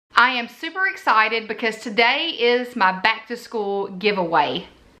I am super excited because today is my back to school giveaway.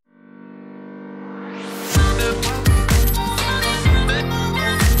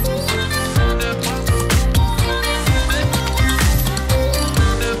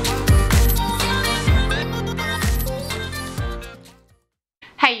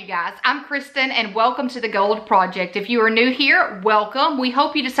 Hey you guys, I'm Kristin and welcome to the Gold Project. If you are new here, welcome. We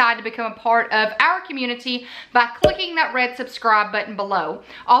hope you decide to become a part of our community by clicking that red subscribe button below.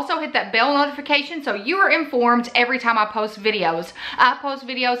 Also hit that bell notification so you are informed every time I post videos. I post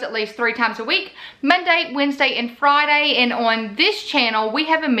videos at least 3 times a week, Monday, Wednesday, and Friday. And on this channel, we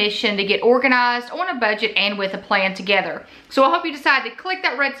have a mission to get organized on a budget and with a plan together. So I hope you decide to click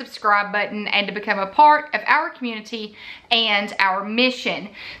that red subscribe button and to become a part of our community and our mission.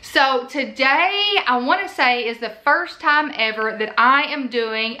 So today, I want to say is the first time ever that I am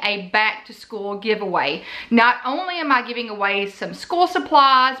doing a back to school giveaway. Not only am I giving away some school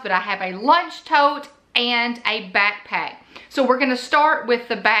supplies, but I have a lunch tote and a backpack. So we're going to start with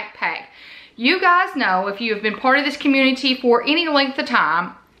the backpack. You guys know, if you have been part of this community for any length of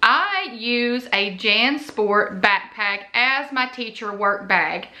time, I use a JanSport backpack as my teacher work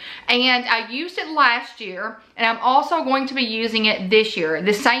bag, and I used it last year and I'm also going to be using it this year,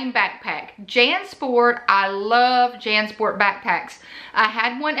 the same backpack. JanSport, I love JanSport backpacks. I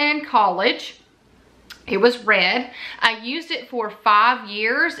had one in college. It was red. I used it for 5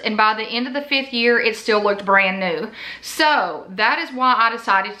 years and by the end of the 5th year it still looked brand new. So that is why I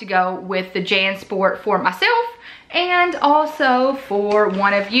decided to go with the JanSport for myself and also for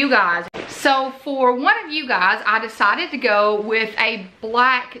one of you guys. So for one of you guys, I decided to go with a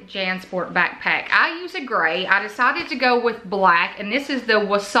black JanSport backpack. I use a gray. I decided to go with black, and this is the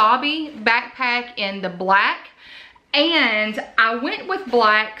Wasabi backpack in the black. And I went with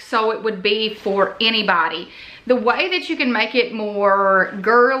black so it would be for anybody. The way that you can make it more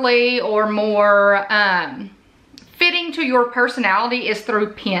girly or more fitting to your personality is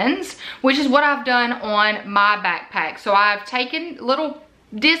through pins, which is what I've done on my backpack. So I've taken little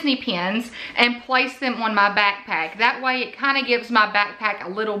Disney pins and placed them on my backpack. That way it kind of gives my backpack a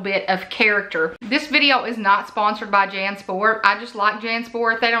little bit of character. This video is not sponsored by JanSport. I just like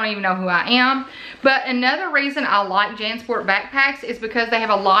JanSport. They don't even know who I am. But another reason I like JanSport backpacks is because they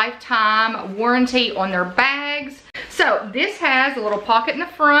have a lifetime warranty on their bags. So this has a little pocket in the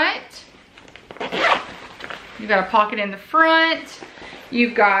front. You've got a pocket in the front.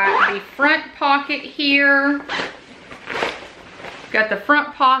 You've got the front pocket here. Got the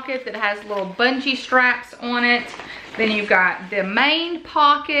front pocket that has little bungee straps on it. Then you've got the main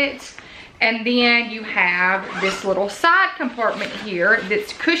pocket. And then you have this little side compartment here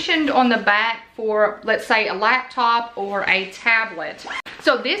that's cushioned on the back for, let's say, a laptop or a tablet.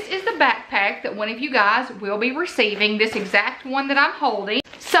 So this is the backpack that one of you guys will be receiving, this exact one that I'm holding.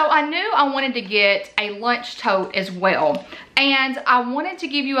 So I knew I wanted to get a lunch tote as well. And I wanted to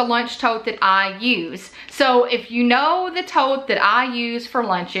give you a lunch tote that I use. So if you know the tote that I use for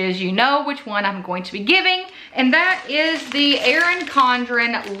lunches, you know which one I'm going to be giving. And that is the Erin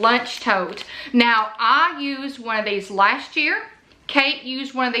Condren lunch tote. Now, I used one of these last year. Kate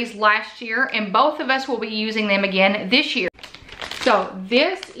used one of these last year, and both of us will be using them again this year. So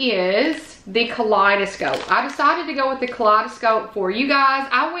this is the kaleidoscope. I decided to go with the kaleidoscope for you guys.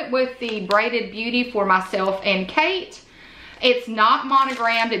 I went with the braided beauty for myself and Kate. It's not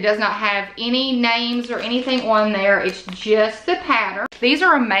monogrammed. It does not have any names or anything on there. It's just the pattern. These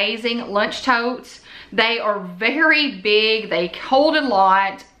are amazing lunch totes. They are very big. They hold a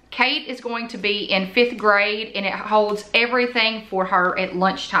lot. Kate is going to be in 5th grade and it holds everything for her at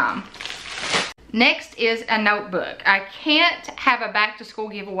lunchtime. Next is a notebook. I can't have a back to school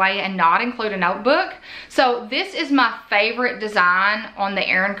giveaway and not include a notebook. So this is my favorite design on the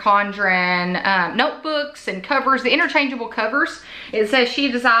Erin Condren notebooks and covers, the interchangeable covers. It says she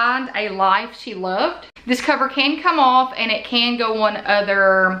designed a life she loved. This cover can come off and it can go on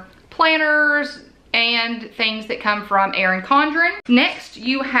other planners and things that come from Erin Condren. Next,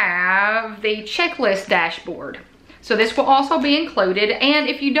 you have the checklist dashboard. So this will also be included. And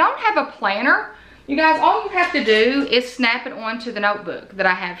if you don't have a planner, you guys, all you have to do is snap it onto the notebook that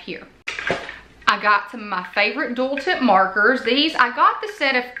I have here. I got some of my favorite dual tip markers. These, I got the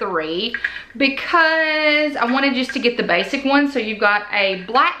set of 3 because I wanted just to get the basic one. So you've got a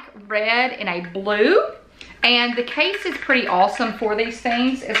black, red, and a blue. And the case is pretty awesome for these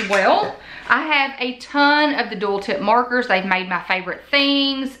things as well. I have a ton of the dual tip markers. They've made my favorite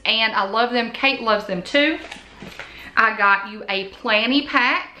things and I love them. Kate loves them too. I got you a planny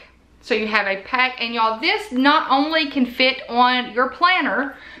pack. So you have a pack, and y'all, this not only can fit on your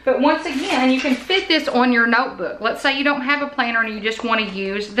planner, but once again, you can fit this on your notebook. Let's say you don't have a planner and you just want to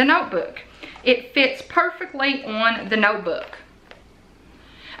use the notebook. It fits perfectly on the notebook.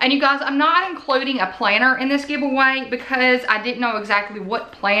 And you guys, I'm not including a planner in this giveaway because I didn't know exactly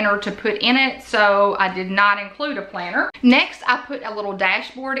what planner to put in it, so I did not include a planner. Next, I put a little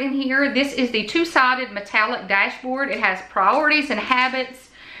dashboard in here. This is the two-sided metallic dashboard. It has priorities and habits,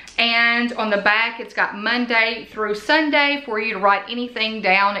 and on the back, it's got Monday through Sunday for you to write anything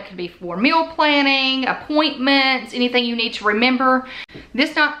down. It could be for meal planning, appointments, anything you need to remember.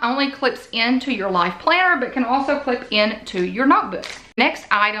 This not only clips into your life planner, but can also clip into your notebook. Next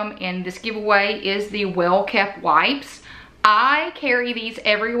item in this giveaway is the well-kept wipes. I carry these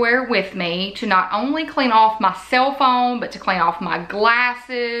everywhere with me to not only clean off my cell phone, but to clean off my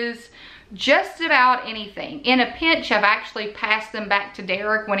glasses, just about anything. In a pinch, I've actually passed them back to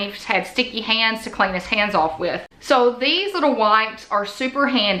Derek when he's had sticky hands to clean his hands off with. So these little wipes are super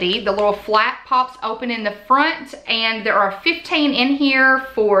handy. The little flap pops open in the front, and there are 15 in here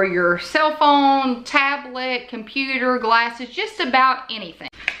for your cell phone, tablet, computer, glasses, just about anything.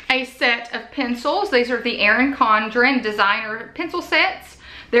 A set of pencils. These are the Erin Condren designer pencil sets.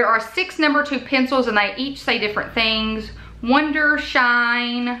 There are 6 number 2 pencils, and they each say different things. Wonder,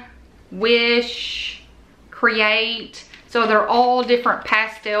 Shine, Wish, Create. So they're all different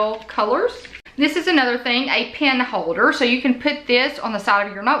pastel colors. This is another thing, a pen holder. So you can put this on the side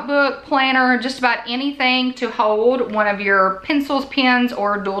of your notebook, planner, just about anything to hold one of your pencils, pens,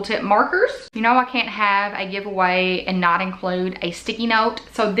 or dual tip markers. You know I can't have a giveaway and not include a sticky note.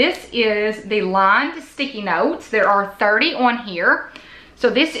 So this is the lined sticky notes. There are 30 on here. So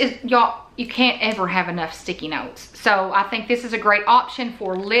this is, y'all, you can't ever have enough sticky notes. So I think this is a great option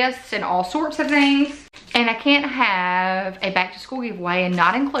for lists and all sorts of things. And I can't have a back to school giveaway and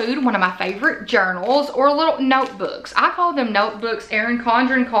not include one of my favorite journals or little notebooks. I call them notebooks. Erin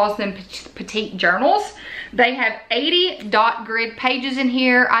Condren calls them petite journals. They have 80 dot grid pages in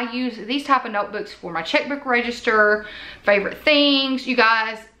here. I use these type of notebooks for my checkbook register, favorite things. You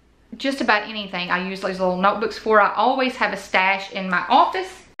guys, just about anything I use these little notebooks for. I always have a stash in my office.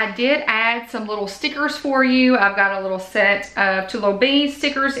 I did add some little stickers for you. I've got a little set of 2 Little Bees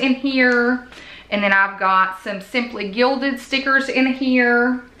stickers in here. And then I've got some Simply Gilded stickers in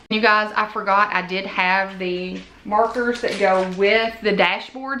here. You guys, I forgot I did have the markers that go with the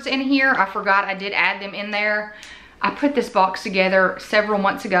dashboards in here. I forgot I did add them in there. I put this box together several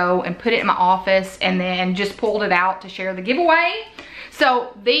months ago and put it in my office and then just pulled it out to share the giveaway.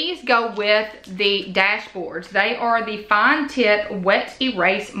 So these go with the dashboards. They are the fine tip wet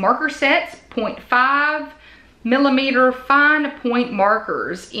erase marker sets, 0.5 millimeter fine point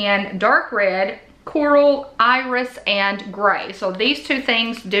markers in dark red, coral, iris, and gray. So these 2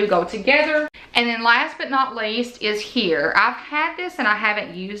 things do go together. And then last but not least is here. I've had this and I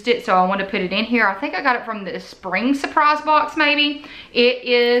haven't used it, so I want to put it in here. I think I got it from the spring surprise box maybe. It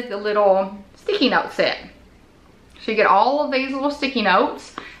is the little sticky note set. So you get all of these little sticky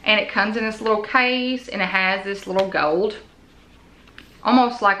notes, and it comes in this little case, and it has this little gold,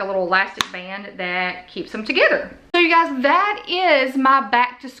 almost like a little elastic band that keeps them together. So you guys, that is my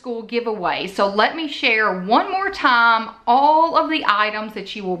back to school giveaway. So let me share one more time all of the items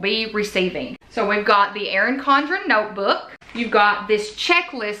that you will be receiving. So we've got the Erin Condren notebook. You've got this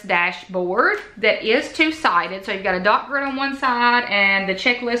checklist dashboard that is 2-sided. So you've got a dot grid on one side and the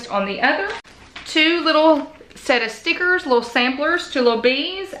checklist on the other. 2 little set of stickers, little samplers, 2 Little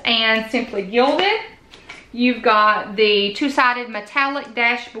Bees and Simply Gilded. You've got the 2-sided metallic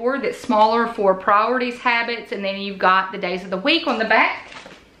dashboard that's smaller for priorities, habits, and then you've got the days of the week on the back.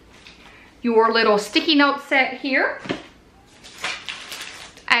 Your little sticky note set here.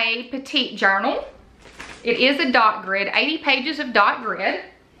 A petite journal. It is a dot grid, 80 pages of dot grid.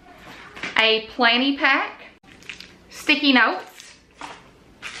 A planny pack. Sticky notes.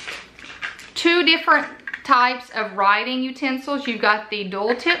 2 different types of writing utensils. You've got the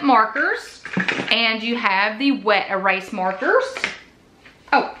dual tip markers and you have the wet erase markers.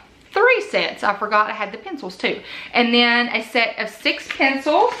 Oh, 3 sets. I forgot I had the pencils too. And then a set of 6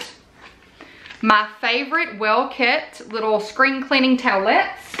 pencils. My favorite well-kept little screen cleaning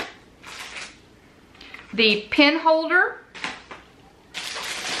towelettes. The pen holder.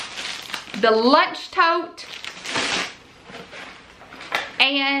 The lunch tote.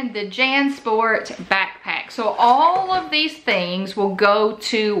 and the JanSport backpack. So all of these things will go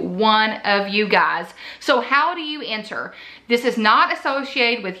to one of you guys. So how do you enter? This is not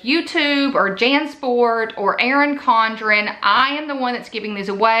associated with YouTube or JanSport or Erin Condren. I am the one that's giving these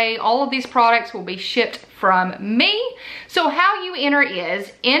away. All of these products will be shipped from me. So how you enter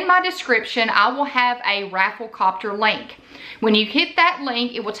is, in my description, I will have a Rafflecopter link. When you hit that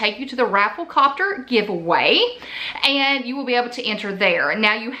link, it will take you to the Rafflecopter giveaway, and you will be able to enter there.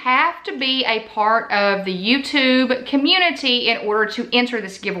 Now, you have to be a part of the YouTube community in order to enter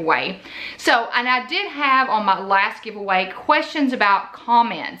this giveaway. So, and I did have on my last giveaway questions about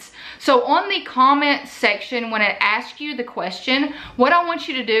comments. So on the comment section, when it asks you the question, what I want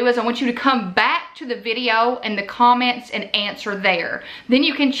you to do is I want you to come back to the video and the comments and answer there. Then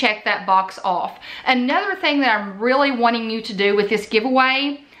you can check that box off. Another thing that I'm really wanting you to do with this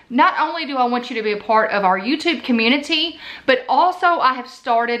giveaway, not only do I want you to be a part of our YouTube community, but also I have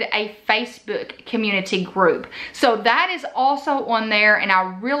started a Facebook community group. So that is also on there, and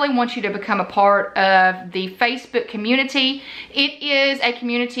I really want you to become a part of the Facebook community. It is a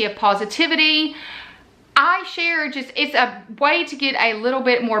community of positivity. I share it's a way to get a little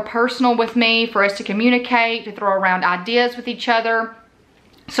bit more personal with me, for us to communicate, to throw around ideas with each other.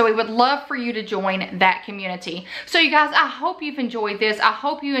 So we would love for you to join that community. So you guys, I hope you've enjoyed this. I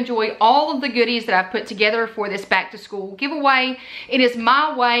hope you enjoy all of the goodies that I've put together for this back to school giveaway. It is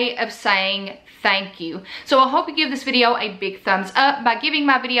my way of saying thank you. So I hope you give this video a big thumbs up. By giving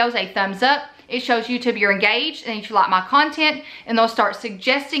my videos a thumbs up, it shows YouTube you're engaged and that you like my content, and they'll start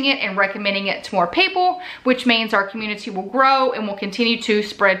suggesting it and recommending it to more people, which means our community will grow and will continue to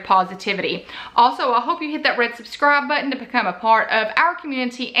spread positivity. Also, I hope you hit that red subscribe button to become a part of our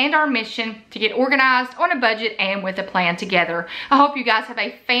community and our mission to get organized on a budget and with a plan together. I hope you guys have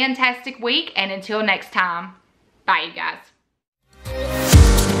a fantastic week, and until next time, bye you guys.